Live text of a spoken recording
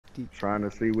Trying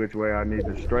to see which way I need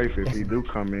to strafe. If he do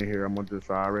come in here, I'm gonna just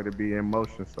already be in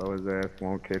motion so his ass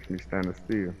won't catch me standing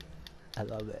still. I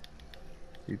love it.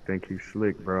 You think he's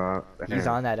slick, bro? He's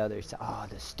on that other side. Oh,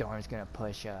 the storm's gonna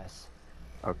push us.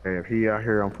 Okay, if he out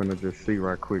here, I'm finna just see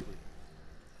right quick.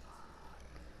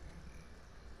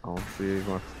 I don't see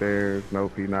him on stairs.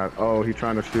 Nope, he not. Oh, he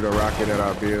trying to shoot a rocket at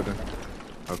our building.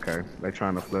 Okay, they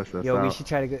trying to flush us Yo, out. we should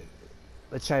try to go.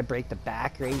 Let's try to break the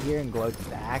back right here and go out the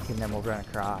back, and then we'll run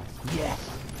across. Yes.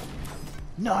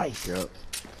 Nice. Yep.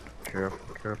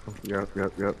 Careful, careful.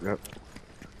 Yep.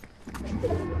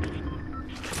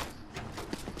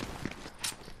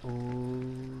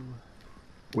 Ooh.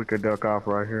 We could duck off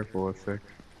right here for a sec.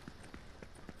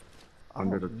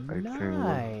 Under the 18.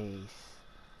 Nice.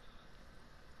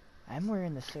 And we're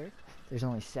in the circle. There's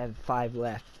only 5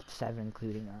 left. 7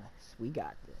 including us. We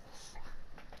got this.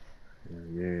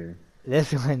 Yeah.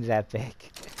 This one's epic.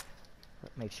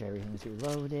 Make sure everything's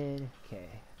reloaded. Okay.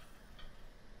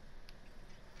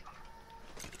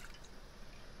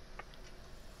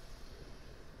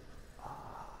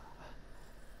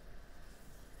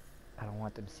 I don't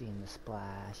want them seeing the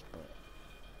splash, but...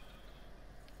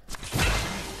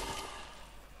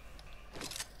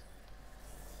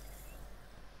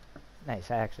 Nice,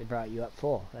 I actually brought you up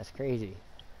full. That's crazy.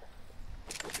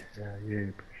 Yeah,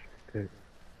 appreciate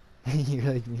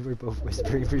You're like, we were both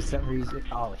whispering for some reason.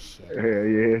 Oh, shit. that.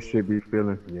 Yeah, it should be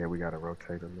feeling. Yeah, we gotta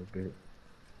rotate a little bit.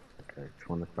 Okay,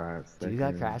 25 seconds. Do you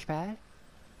got crash pad?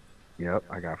 Yep,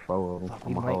 I got 4 of them. Fuck,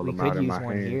 I'm gonna hold we them out could in use my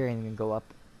one hand. here and then go up.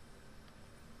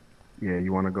 Yeah,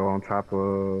 you wanna go on top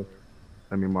of...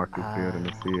 Let me mark this building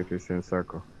and see if it's in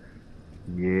circle.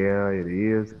 Yeah, it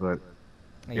is, but...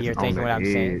 You're it's on thinking the what I'm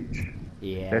edge. saying?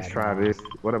 Yeah. Let's try this.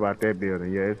 What about that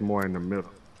building? Yeah, it's more in the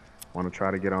middle. Want to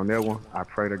try to get on that one? I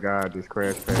pray to God this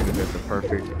crash pad is at the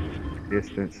perfect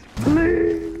distance.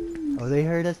 Please. Oh, they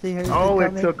heard us. They heard us. Oh,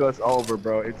 it took us over,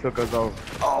 bro. It took us over.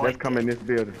 Oh, let's come in this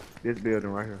building. This building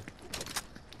right here.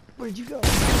 Where'd you go?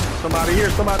 Somebody here.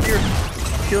 Somebody here.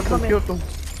 Kill him. Kill him.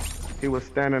 He was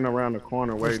standing around the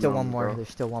corner waiting. There's still one me, more. bro. There's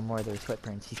still one more. There's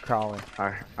footprints. He's crawling.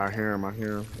 I hear him. I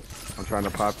hear him. I'm trying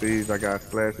to pop these. I got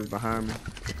splashes behind me.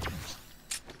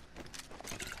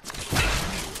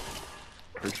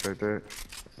 Appreciate that.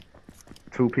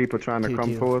 2 people trying to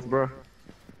come towards, bro.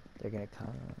 They're gonna come.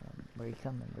 Where you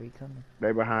coming? Where you coming?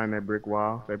 They behind that brick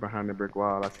wall. They behind the brick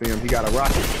wall. I see him. He got a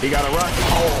rocket. He got a rocket.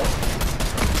 Oh!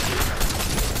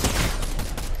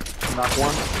 Knock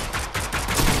one.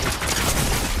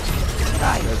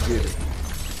 Nice. Let's get it.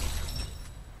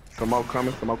 Some more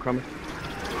coming. Some more coming.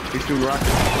 He's shooting rockets.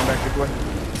 Come back this way.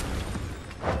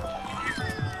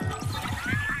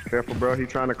 Careful, bro. He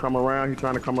trying to come around. He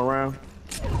trying to come around.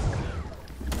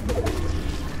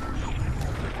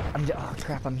 Oh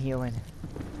crap! I'm healing.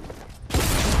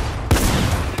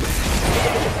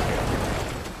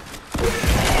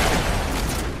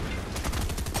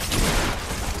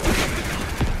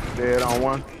 Dead on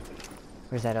one.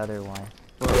 Where's that other one?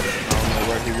 I don't know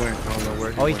where he went. I don't know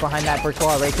where he Oh, he's went. behind that brick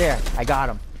wall right there. I got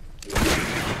him.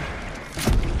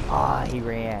 Ah, he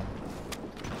ran.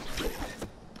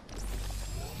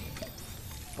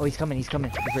 Oh, he's coming. He's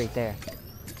coming. He's right there.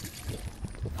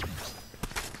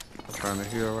 I'm trying to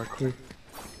heal right quick.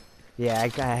 Yeah, I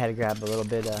had to grab a little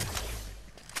bit of...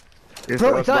 It's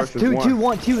Bro, it's us. 2, 2,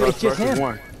 1, 2. It's just him.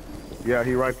 One. Yeah,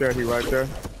 he right there. He right there.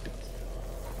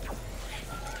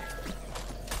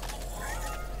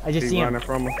 I just see him. Running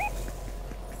from him.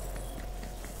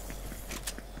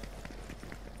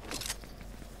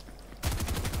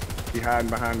 He hiding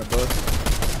behind the bus.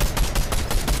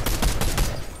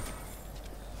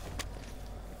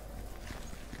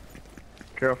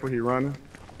 Careful, he running.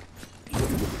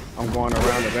 I'm going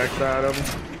around the back side of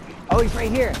him. Oh, he's right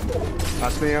here. I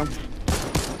see him.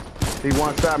 He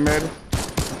one shot, man.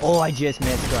 Oh, I just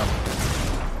missed him.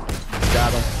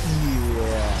 Got him.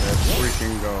 Yeah. Let's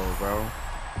freaking go, bro.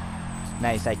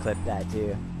 Nice, I clipped that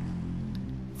too.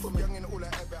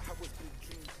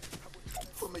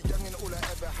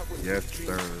 Yes,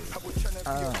 sir.